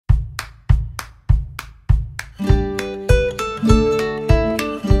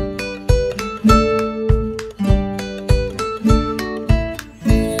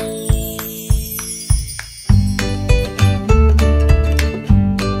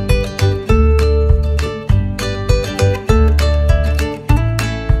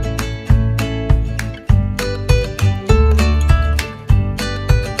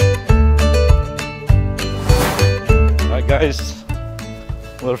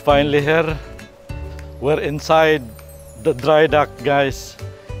finally here. We're inside the Drydock, guys.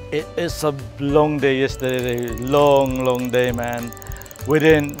 It is a long day yesterday. Long day, man. We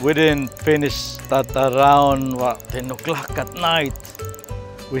didn't finish at around 10 o'clock at night.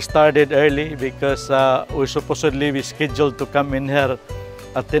 We started early because we supposedly scheduled to come in here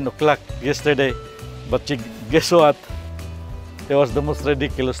at 10 o'clock yesterday. But guess what? It was the most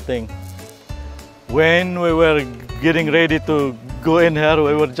ridiculous thing. When we were getting ready to go in here,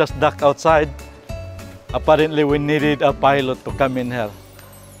 we were just ducked outside. Apparently, we needed a pilot to come in here.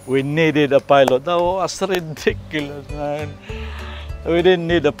 We needed a pilot. That was ridiculous, man. We didn't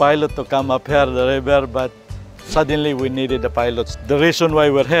need a pilot to come up here the river, but suddenly we needed a pilot. The reason why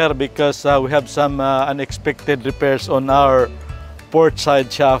we're here because we have some unexpected repairs on our port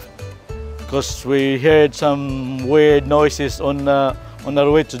side shaft, because we heard some weird noises on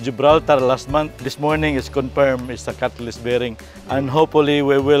our way to Gibraltar last month. This morning is confirmed it's a catalyst bearing, and hopefully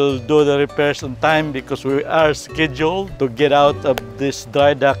we will do the repairs on time because we are scheduled to get out of this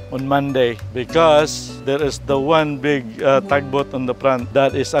Drydock on Monday, because there is the one big tugboat on the front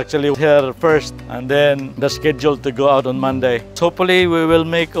that is actually here first, and then they're scheduled to go out on Monday. Hopefully we will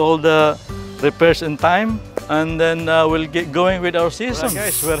make all the repairs in time, and then we'll get going with our season. Right,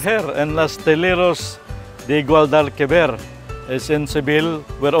 guys, we're here in Las Teleros de Guadalquivir. It's in Seville.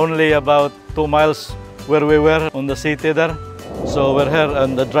 We're only about 2 miles where we were on the city there. So we're here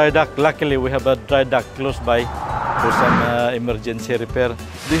on the Drydock. Luckily, we have a Drydock close by for some emergency repair.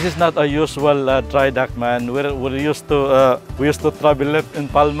 This is not a usual Drydock, man. We used to travel it in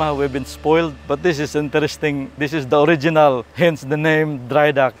Palma. We've been spoiled, but this is interesting. This is the original, hence the name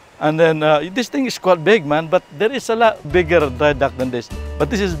Drydock. And then this thing is quite big, man. But there is a lot bigger Drydock than this. But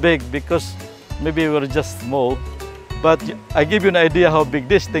this is big because maybe we're just small. But I give you an idea how big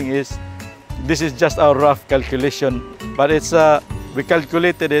this thing is. This is just our rough calculation, but it's we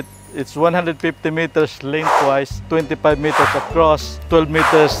calculated it. It's 150 meters lengthwise, 25 meters across, 12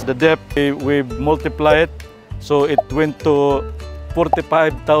 meters the depth. We multiply it, so it went to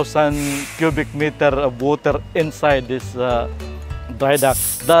 45,000 cubic meter of water inside this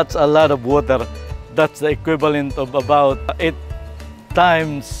Drydock. That's a lot of water. That's the equivalent of about 8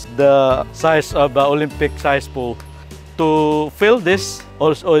 times the size of an Olympic size pool. To fill this,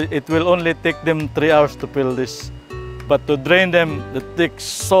 also it will only take them 3 hours to fill this. But to drain them, it takes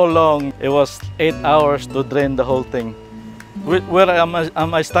so long. It was 8 hours to drain the whole thing. Where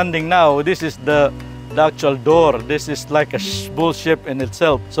am I standing now? This is the actual door. This is like a bull ship in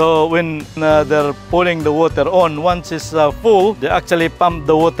itself. So when they're pulling the water on, once it's full, they actually pump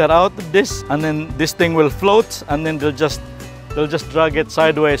the water out of this, and then this thing will float, and then they'll just drag it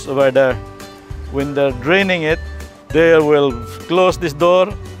sideways over there. When they're draining it, they will close this door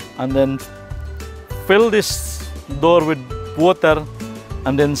and then fill this door with water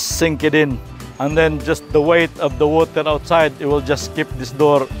and then sink it in. And then just the weight of the water outside, it will just keep this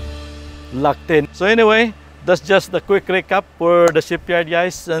door locked in. So anyway, that's just a quick recap for the shipyard,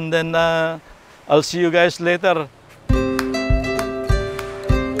 guys. And then I'll see you guys later.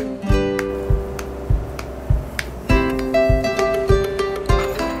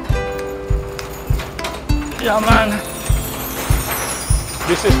 Yeah, man.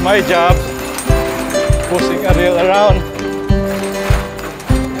 This is my job, pushing a reel around.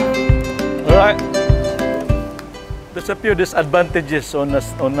 All right. There's a few disadvantages on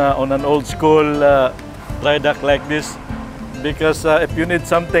an old school Drydock like this, because if you need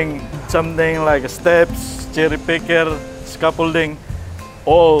something like steps, cherry picker, scaffolding,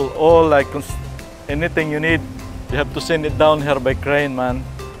 all like anything you need, you have to send it down here by crane, man.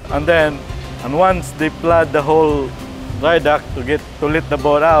 And once they flood the whole Drydock to let the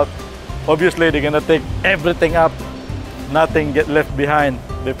boat out, obviously they're gonna take everything up. Nothing get left behind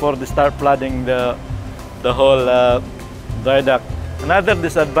before they start flooding the whole Drydock. Another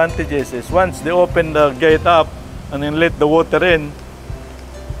disadvantage is once they open the gate up and then let the water in,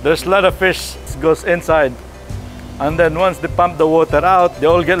 there's a lot of fish goes inside. And then once they pump the water out, they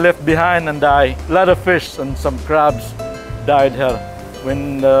all get left behind and die. A lot of fish and some crabs died here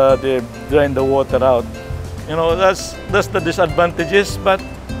when they drain the water out. You know, that's the disadvantages, but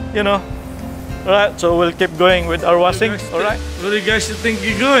you know. All right, so we'll keep going with our washing. All right. Where do you guys think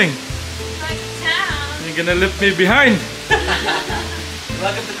you're going? Like town. You're gonna leave me behind.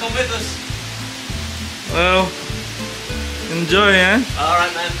 Welcome to come with us. Well, enjoy, eh? All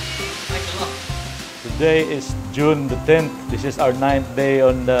right, man. Thanks a lot. Today is June the 10th. This is our 9th day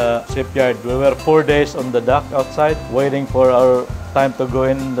on the shipyard. We were 4 days on the dock outside, waiting for our time to go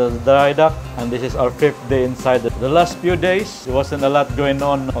in the dry dock, and this is our 5th day inside. The last few days, there wasn't a lot going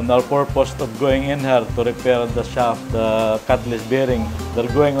on our purpose of going in here to repair the shaft, the catalyst bearing.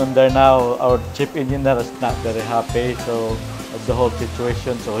 They're going on there now. Our chief engineer is not very happy of the whole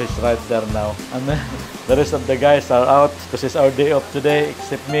situation, so he's right there now. And then the rest of the guys are out because it's our day off today,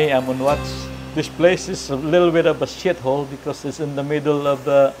 except me. I'm on watch. This place is a little bit of a shithole because it's in the middle of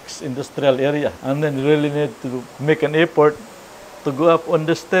the industrial area. And then you really need to make an effort to go up on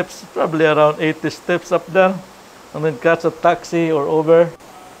the steps, probably around 80 steps up there, and then catch a taxi or Uber.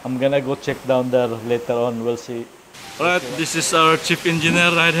 I'm gonna go check down there later on, we'll see. Alright, this is our chief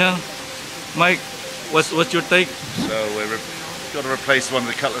engineer right here. Mike, what's your take? So we've got to replace one of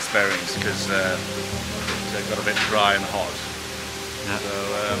the cutlass bearings because they've got a bit dry and hot. Yeah. So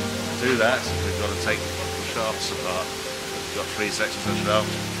to do that, we've got to take the shafts apart. We've got 3 sections of the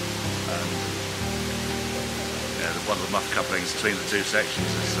shaft, and one of the muff couplings between the 2 sections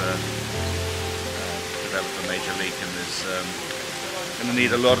has developed a major leak, and is going to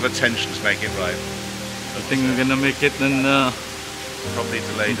need a lot of attention to make it right. I think we're going to make it in probably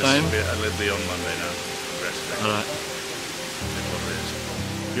delayed a little bit on Monday now. All right. That's what it is.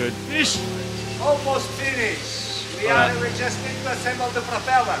 Good. Almost finished. We just need to assemble the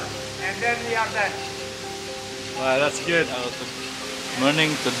propeller, and then we are done. Wow, that's good.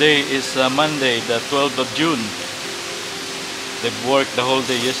 Morning. Today is Monday, the 12th of June. They've worked the whole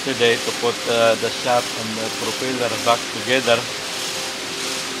day yesterday to put the shaft and the propeller back together,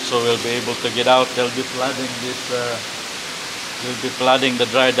 so we'll be able to get out. They'll be flooding this. We'll be flooding the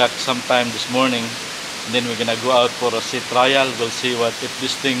dry dock sometime this morning. And then we're gonna go out for a sea trial. We'll see if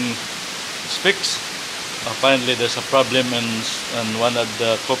this thing is fixed. Apparently there's a problem in one of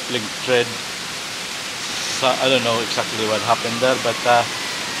the coupling thread. So I don't know exactly what happened there, but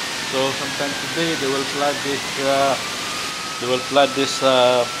so sometime today they will flood this.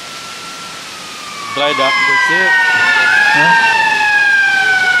 Dry dock. That's it. Huh?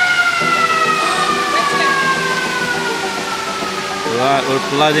 Right, we're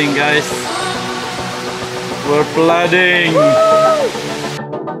flooding, guys. We're flooding.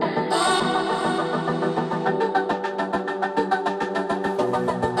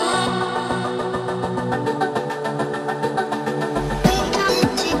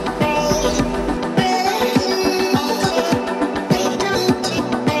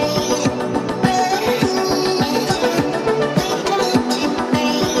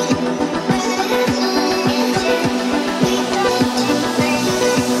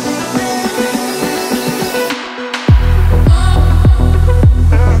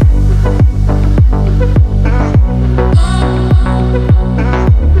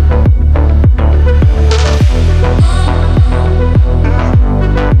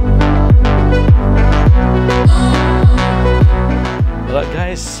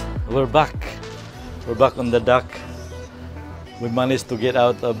 We're back. We're back on the dock. We managed to get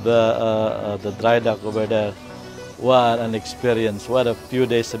out of the dry dock over there. What an experience! What a few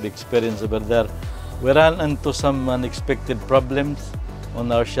days of experience over there. We ran into some unexpected problems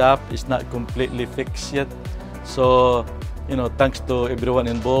on our shaft. It's not completely fixed yet. So, thanks to everyone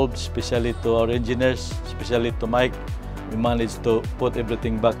involved, especially to our engineers, especially to Mike, we managed to put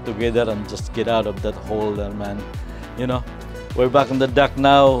everything back together and just get out of that hole there, man. We're back on the dock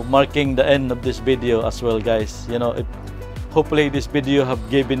now, marking the end of this video as well, guys. Hopefully this video have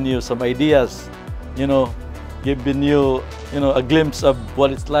given you some ideas, given you, a glimpse of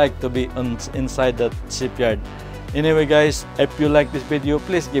what it's like to be inside that shipyard. Anyway, guys, if you like this video,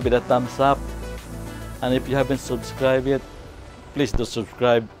 please give it a thumbs up. And if you haven't subscribed yet, please do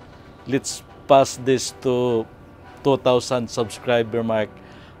subscribe. Let's pass this to 2,000 subscriber mark.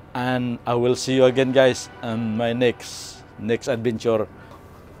 And I will see you again, guys, on my next adventure.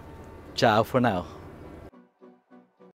 Ciao for now.